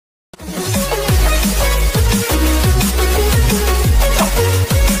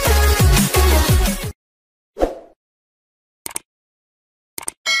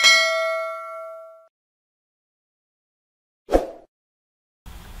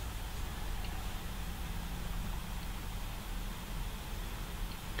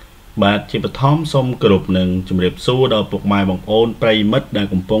បាទជាបឋមសូមគោរពនឹងជម្រាបសួរដល់ពុកម៉ែបងប្អូនប្រិយមិត្តដែល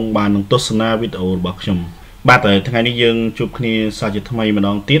កំពុងបាននឹងទស្សនាវីដេអូរបស់ខ្ញុំបាទថ្ងៃនេះយើងជួបគ្នាសាជាថ្មីម្ដ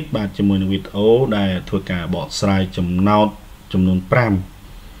ងទៀតបាទជាមួយនឹងវីដេអូដែលធ្វើការបកស្រាយចំណោទចំនួន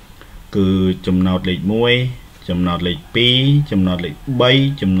5គឺចំណោទលេខ1ចំណោទលេខ2ចំណោទលេខ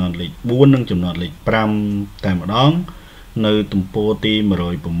3ចំណោទលេខ4និងចំណោទលេខ5តែម្ដងនៅទំព័រទី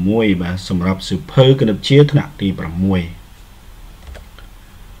106បាទសម្រាប់សៀវភៅគណិតវិទ្យាថ្នាក់ទី6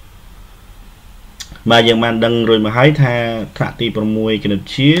បាទយើងបានដឹងរួចមកហើយថាថ្នាក់ទី6គណិតវិ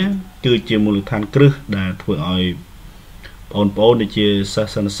ទ្យាគឺជាមូលដ្ឋានគ្រឹះដែលធ្វើឲ្យបងប្អូនដូចជាសិ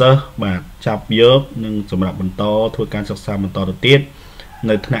ស្សបាទចាប់យកនិងសម្រាប់បន្តធ្វើការសិក្សាបន្តទៅទៀត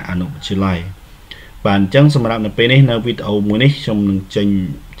នៅថ្នាក់អនុវិទ្យាល័យបាទអញ្ចឹងសម្រាប់នៅពេលនេះនៅវីដេអូមួយនេះខ្ញុំនឹងចេញ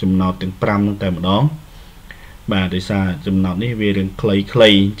ចំណោទទាំង5នឹងតែម្ដងបាទដោយសារចំណោទនេះវារឿងខ្លីៗ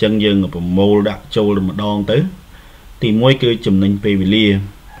អញ្ចឹងយើងប្រមូលដាក់ចូលម្ដងទៅទី1គឺចំណេញពេលវេលា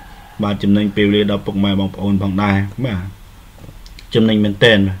បាទចំណេញពេលវេលាដល់ពុកម៉ែបងប្អូនផងដែរបាទចំណេញមែន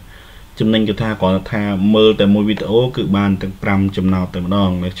តើចំណេញគឺថាគាត់ថាមើលតែមួយវីដេអូគឺបានទាំង5ចំណោទតែម្ដង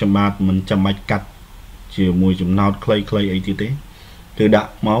ដែលខ្ញុំបាទមិនចាំបាច់កាត់ជាមួយចំណោទខ្លីៗអីទៀតទេគឺដាក់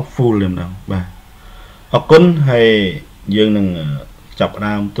មក full តែម្ដងបាទអរគុណហើយយើងនឹងចាប់ផ្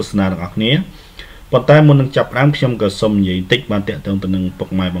ដើមទស្សនាទាំងអស់គ្នាប៉ុន្តែមុននឹងចាប់ផ្ដើមខ្ញុំក៏សូមនិយាយបន្តិចបានតាក់ទងទៅនឹងពុក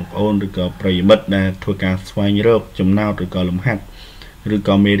ម៉ែបងប្អូនឬក៏ប្រិយមិត្តដែលធ្វើការស្វែងរកចំណោទឬក៏លំហាត់ឬ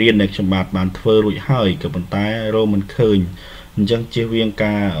ក៏មេរៀនដែលខ្ញុំបានធ្វើរួចហើយក៏ប៉ុន្តែរកមិនឃើញអញ្ចឹងជៀសវាង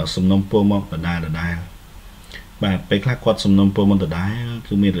ការសំណុំពរមកដដែលបាទពេលខ្លះគាត់សំណុំពរមកដដែល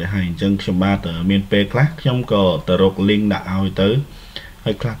គឺមានរហ័យអញ្ចឹងខ្ញុំបាទមានពេលខ្លះខ្ញុំក៏ទៅរក link ដាក់ឲ្យទៅ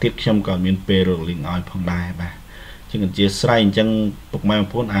ហើយខ្លះទៀតខ្ញុំក៏មានពេលរក link ឲ្យផងដែរបាទអញ្ចឹងអធិស្ឋានអញ្ចឹងពុកម៉ែបង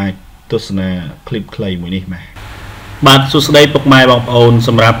ប្អូនអាចទស្សនា clip ខ្លីមួយនេះបាទសួស្តីពុកម៉ែបងប្អូនស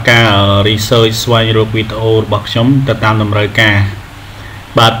ម្រាប់ការ research ស្វែងរកវីដេអូរបស់ខ្ញុំទៅតាមតម្រូវការ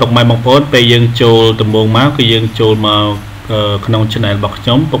បាទពុកម៉ែបងប្អូនពេលយើងចូលដំបូងមកគឺយើងចូលមកក្នុង channel របស់ខ្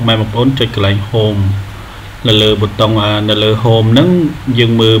ញុំពុកម៉ែបងប្អូនចុចកន្លែង home នៅលើប៊ូតុងនៅលើ home ហ្នឹងយើ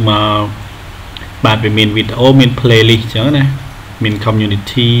ងមើលមកបាទវាមានវីដេអូមាន playlist អញ្ចឹងណាមាន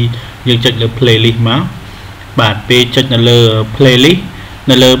community យើងចុចលើ playlist មកបាទពេលចុចនៅលើ playlist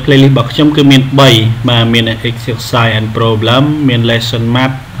របស់ខ្ញុំគឺមាន3បាទមាន exercise and problem មាន lesson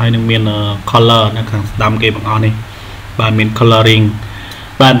math ហើយនឹងមាន color នៅខាងស្ដាំគេបងប្អូននេះបាទមាន coloring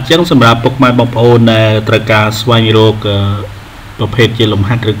បាទអញ្ចឹងសម្រាប់ពុកម៉ែបងប្អូនដែលត្រូវការស្វែងរកប្រភេទជាលំ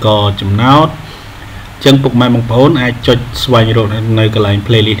ហាត់ឬក៏ចំណោទអញ្ចឹងពុកម៉ែបងប្អូនអាចចុចស្វែងរកនៅកន្លែង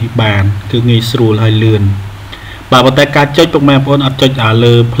playlist នេះបានគឺងាយស្រួលហើយលឿនបាទប៉ុន្តែការចុចពុកម៉ែបងប្អូនអត់ចុច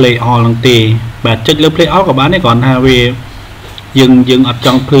លើ play all ហ្នឹងទេបាទចុចលើ play all ក៏បានដែរគ្រាន់ថាវាយើងអត់ច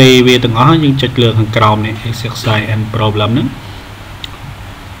ង់ play វាទាំងអស់យើងចុចលើខាងក្រោមនេះ exercise and problem ហ្នឹង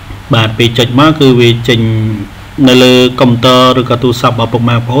បាទពេលចុចមកគឺវាចេញនៅលើកុំព្យូទ័រឬក៏ទូរស័ព្ទរបស់ពុក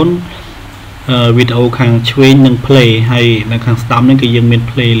ម៉ែបងប្អូនវីដេអូខាងឆ្វេងនឹង play ហើយនៅខាងស្ដាំនេះគឺយើងមាន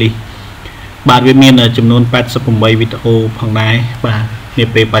playlist បាទវាមានចំនួន88វីដេអូផងដែរបាទនា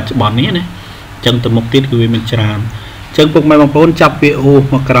ពេលបច្ចុប្បន្ននេះណាអញ្ចឹងទៅមុខទៀតគឺវាមានច្រើនអញ្ចឹងពុកម៉ែបងប្អូនចាប់វីដេអូ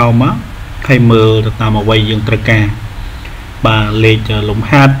មកក្រោមមកហើយមើលទៅតាមអ្វីយើងត្រូវការបាទលេខលំ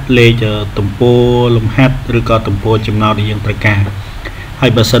ហាត់លេខទំព័រលំហាត់ឬក៏ទំព័រចំណោទដែលយើងត្រូវការហើ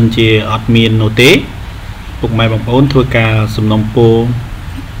យបើសិនជាអត់មាននោះទេពុកម៉ែបងប្អូនធ្វើការសំណុំពរ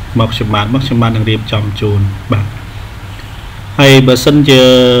មកខ្ញុំបាននឹងរៀបចំជូនបាទហើយបើសិនជា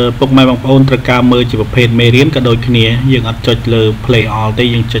ពុកម៉ែបងប្អូនត្រូវការមើលជាប្រភេទមេរៀនក៏ដូចគ្នាយើងអត់ចុចលើ play all ទេ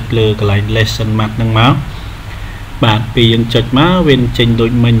យើងចុចលើកន្លែង lesson math ហ្នឹងមកបាទពេលយើងចុចមកវាចេញដូ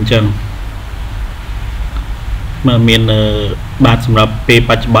ចមិញអញ្ចឹងមកមានបាទសម្រាប់ពេល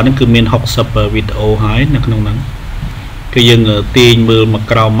បច្ចុប្បន្ននេះគឺមាន60វីដេអូហើយនៅក្នុងហ្នឹងគឺយើងទាញមើលមក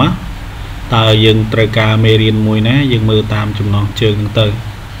ក្រោមមកតើយើងត្រូវការមេរៀនមួយណាយើងមើលតាមចំណងជើងហ្នឹងទៅ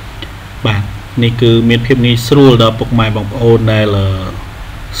បាទនេះគឺមានភាពងាយស្រួលដល់ពុកម៉ែបងប្អូនដែល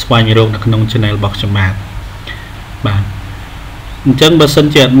ស្វែងរកនៅក្នុង channel របស់ខ្ញុំបាទអញ្ចឹងបើសិន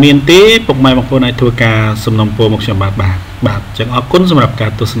ជាអត់មានទេពុកម៉ែបងប្អូនអាចធ្វើការសំណុំពរមកខ្ញុំបាទអញ្ចឹងអរគុណសម្រាប់កា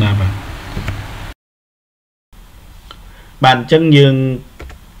រទស្សនាបាទអញ្ចឹងយើង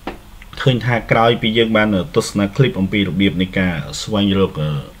ឃើញថាក្រោយពីយើងបានទស្សនា clip អំពីរបៀបនៃការស្វែងរក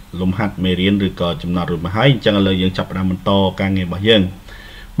លំហាត់មេរៀនឬក៏ចំណោទរួចមកហើយអញ្ចឹងឥឡូវយើងចាប់ផ្ដើមបន្តការងាររបស់យើង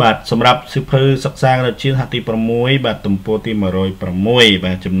បាទសម្រាប់សៀវភៅសិក្សាគណិតវិទ្យាថ្នាក់ទី6បាទទំព័រទី106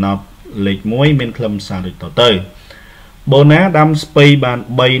បាទចំណោទលេខ1មានខ្លឹមសារដូចតទៅបូណាដាំស្ពៃបាន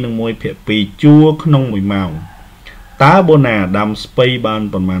3និង1/2ជួរក្នុង1ម៉ោងតើបូណាដាំស្ពៃបាន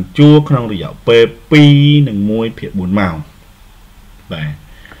ប៉ុន្មានជួរក្នុងរយៈពេល2និង1/4ម៉ោងបាទ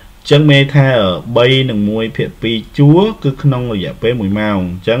ចឹងមេថា3និង1/2ជួរគឺក្នុងរយៈពេល1ម៉ោង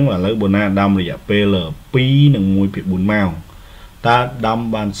អញ្ចឹងឥឡូវបូណាដាំរយៈពេល2និង1/4ម៉ោង ta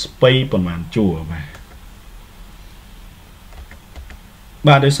đâm bàn space phần màn chùa mà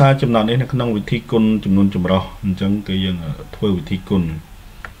ba đối xa chấm nọ đấy là không vị thi côn chấm nôn chấm rò chẳng cái dân ở thuê vị thi côn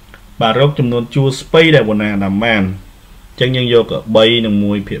bà rốc chấm nôn chua space đại bộ nà làm màn chẳng nhân vô cỡ bay nâng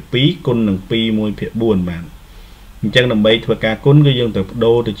mùi phía pí côn nâng pi mùi phía buồn màn chẳng nâng bay thuê ca côn cái dân từ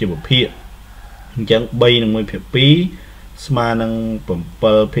đô từ chỉ bộ phía chẳng bay nâng mùi phía pí sma nâng bẩm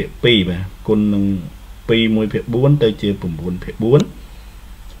pơ phía pi mà côn nâng pi mùi phía buồn tới chỉ bẩm buồn phía buồn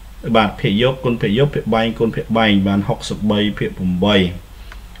bạn phía dốc côn phía bay bạn học sụp bay phía bẩm bay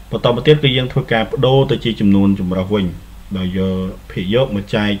và tao bắt tiếp cái dân thôi cả đô tới chi chấm nôn chấm ra vinh rồi giờ phía dốc mà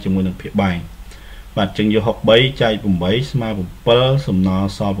chai chấm nôn phía bay bạn chừng giờ học bay chai bùm bay mà bùm pơ sầm nọ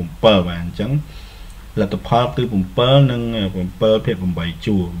so bùm pơ bạn chẳng là tập hợp từ bùm pơ nâng bùm pơ phía bùm bay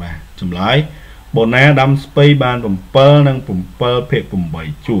chùa mà chấm lái bộ na đâm space ban bùm pơ nâng bùm pơ phía bùm bay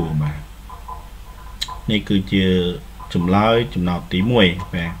chùa mà này cứ chia chấm lái chấm nọ tí mùi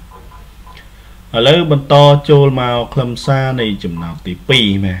và ở lấy bên to trôi màu khâm xa này chùm nào tí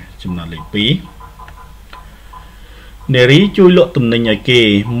pi mà chùm nào lấy pi để rí chui lộ tùm này nhà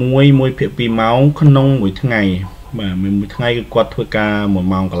kì muôi phía pi máu không nông mỗi ngày mà mình ngày cái quạt thôi ca một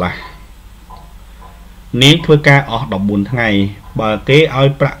màu cả lại nếu thôi ca ở đọc 4 ngày bà kế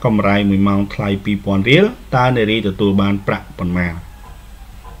oi bạc cầm rai mùi màu thay pi pon riết ta để rí từ tù ban bạc pon mà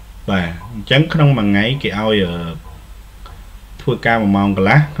và chẳng không bằng ngày cái oi ở thôi ca một màu cả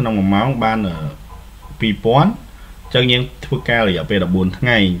lá không một máu ban ở pi pon chẳng những thôi ca là về 4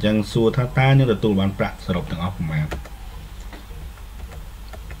 ngày chẳng xua tha ta nhưng là tù ban bạc sờ đọc từng óc mà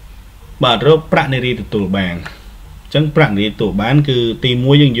bà rốt bạc này đi từ tù bàn chẳng bạc đi tù bán cứ tìm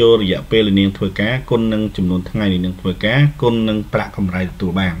mua dân vô rồi về là niên thôi cá con nâng chùm nôn tháng ngày thì nâng thôi cá con nâng bạc cầm rai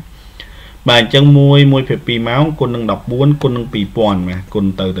tù bàn bà chẳng mua phải pi máu con nâng đọc 4 con nâng pi pon mà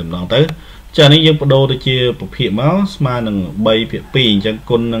con từ từ đó tới cho nên dân đô tôi chia một hiện máu mà nâng bay phía pi chẳng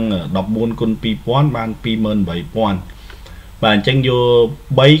con nâng đọc 4 con pi pon ban pi mơn 7 pon bà chẳng vô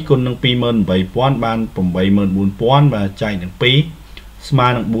bay con nâng pi mơn 7 pon ban cùng 7 mơn 4 pon và chạy nâng pi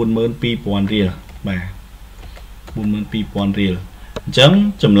mà nâng 4 mơn pi pon riêng bà 4 mơn pi pon riêng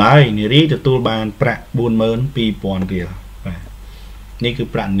chẳng chùm lại này đi từ tôi bàn bạc 4 mơn pi pon riêng này cứ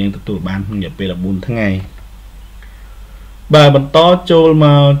bạc nên từ tôi bàn không nhập về là 4 tháng ngày bà bật to trôi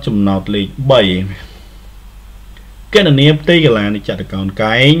mà chùm nọt lịch 7 cái này nếp tây là này chặt còn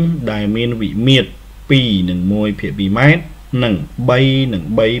cái đài miên vị miệt pi nâng môi phía bị mát nâng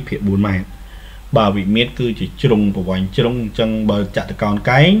bay phía 4 mét bà vị miệt cứ chỉ trùng của vành trùng chân bờ chặt còn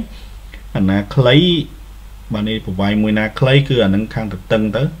cái anh là lấy bà này của vài mùi na lấy cứ anh khang thực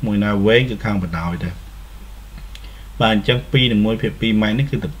tân tới mùi na quế cứ khang bật đòi thôi bà chân pi nâng môi phía pi máy nó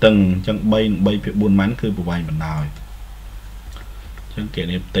cứ thực tân chân bay phía 4 mét cứ của vài bật đòi chân kiện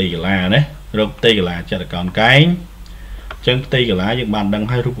nếp tây là đấy rồi tây là chặt còn cái chân tây cái lá những bạn đang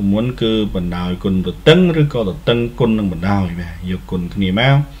hay rút muốn cứ bật đòi cùng được tân rồi có được tân con nâng bật đòi về nhiều cùng nghề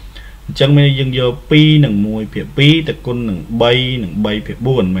máu chân mới dân vô pi nâng mùi phía pi tại con nâng bay phía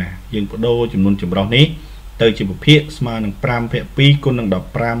buồn mà dân có đô chùm luôn chùm đó ní từ chỉ một phía mà nâng pram phía pi con nâng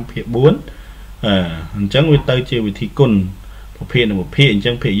đọc pram phía 4 chân với tới chiều vì thi con một phía là một phía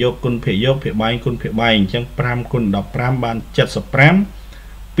chân phía vô con phía bay chân pram con đọc pram ban chặt sập pram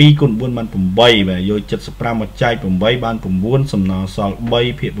pi con buôn ban cùng bay và vô chặt sập pram một chai cùng bay ban cùng buôn sầm nọ sọ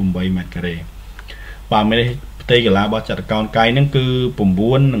bay phía cùng bay mặt cái bà mới tây cái lá bao chặt con cái nó cứ cùng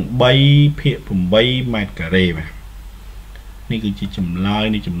buôn bay phía cùng bay mặt cái màนี่คือchỉ chùm lai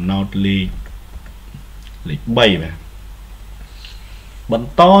นี่chùm nọt lịch bay mà bận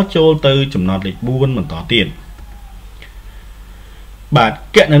to trôi từ chùm nọt lịch buôn mình tỏ tiền bạt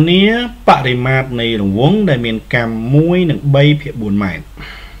kẹt ở nia bạ đầy mạt này là vốn đại miền cam muối nặng bay phía 4 mét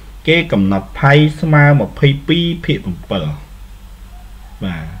cái cầm nọt phay sama một phay pi phía bầm bờ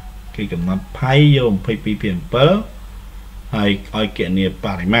và cái cầm nọt phay vô một phay pi phía bờ hay ai kẹt nia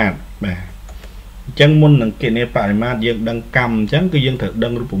bạ đầy mạt mà chân muốn nặng kẹt nia bạ đầy mạt dân đang cầm chẳng cứ dân thật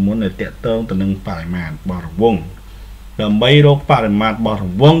đang rút muốn là tẹt tơ từ nâng bạ đầy mạt bỏ vung rồi bay rô bạ đầy mạt bỏ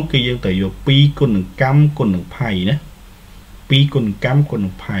vung cái dân tự vô pi con nặng cam con nặng phay nữa pi con cam con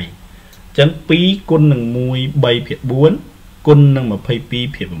phai chẳng pi con nâng mùi bay phía 4 con nâng mà phai pi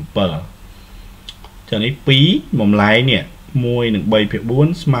phía bờ cho nên pi mầm lái nè mùi nâng bay phía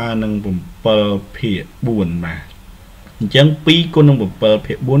 4 mà nâng bờ phía buồn mà chẳng pi con nâng bờ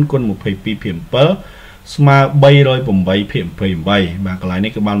phía 4 con một phai pi phía bờ mà bay rồi bay phía bay mà cái lái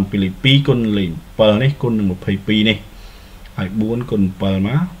này các bạn pi con lì bờ này con nâng một phai pi này phải 4 con bờ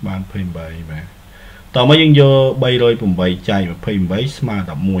má bạn phai bay mà tao mới dân vô bay rồi cùng bay chạy và phim váy mà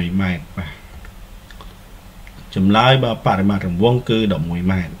đọc mùi mát mà chùm lai bà bà mà thằng vuông cư đọc mùi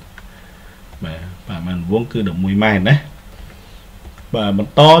mát mà bà mà vuông cư đọc mùi mát đấy បាទប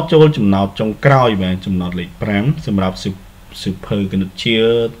ន្តចូលចំណោទចុងក្រោយបាទចំណោទលេខ5សម្រាប់សៀវភៅគណិតវិទ្យា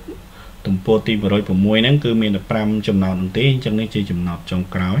ទំព័រទី106ហ្នឹងគឺមានតែ5ចំណោទនោះទេអញ្ចឹងនេះជាចំណោទចុង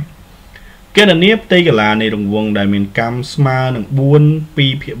ក្រោយគណនាផ្ទៃកន្លានៃរង្វង់ដែលមានកម្មស្មើនឹង4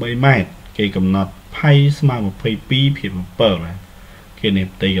 2/3 ម៉ែត្រគេកំណត់ផៃស្មើ22/7បាទគណនា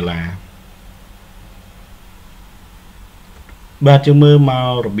ផ្ទៃកន្លាបាទយើងមើលម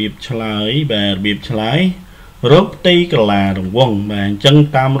ករបៀបឆ្លើយបាទរបៀបឆ្លើយរកផ្ទៃកន្លារង្វង់បាទអញ្ចឹង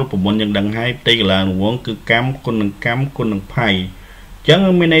តាមរូបមន្តយើងដឹងហើយផ្ទៃកន្លារង្វង់គឺកម្មគុណនឹងកម្មគុណនឹងផៃអញ្ចឹង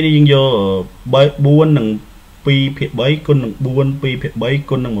មានន័យថាយើងយក4នឹង2/3គុណនឹង4 2/3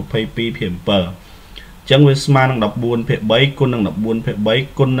គុណនឹង22/7អញ្ចឹងវាស្មើនឹង14/3គុណនឹង14/3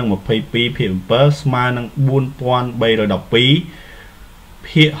គុណនឹង22/7ស្មើនឹង4312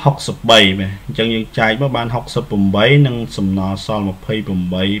 ភាគ63បាទអញ្ចឹងយើងចែកមកបាន68និងសំណល់សល់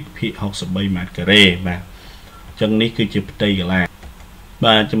28ភាគ63ម៉ែត្រការ៉េបាទអញ្ចឹងនេះគឺជាផ្ទៃកន្លា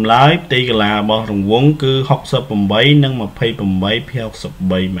បាទចម្លើយផ្ទៃកន្លារបស់រង្វង់គឺ68និង28ភាគ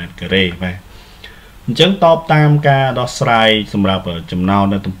63ម៉ែត្រការ៉េបាទអញ្ចឹងតបតាមការដោះស្រាយសម្រាប់ចំណោទ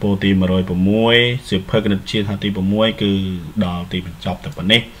នៅទំព័រទី106សៀវភៅគណិតវិទ្យាថ្នាក់ទី6គឺដល់ទីបញ្ចប់តែប៉ុ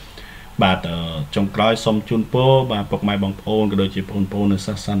ណ្ណេះបាទចុងក្រោយសូមជូនពរបាទពុកម៉ែបងប្អូនក៏ដូចជាបងប្អូននៅ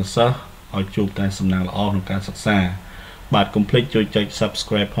សិស្សនិស្សិតឲ្យជួបតែសំណាងល្អក្នុងការសិក្សាបាទកុំភ្លេចជួយចុច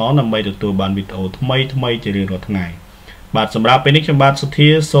Subscribe ផងដើម្បីទទួលបានវីដេអូថ្មីជារៀងរាល់ថ្ងៃបាទសម្រាប់ពេលនេះខ្ញុំបាទសុធា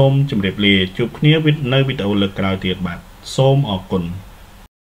សូមជម្រាបលាជួបគ្នានៅវីដេអូលើកក្រោយទៀតបាទសូមអរគុណ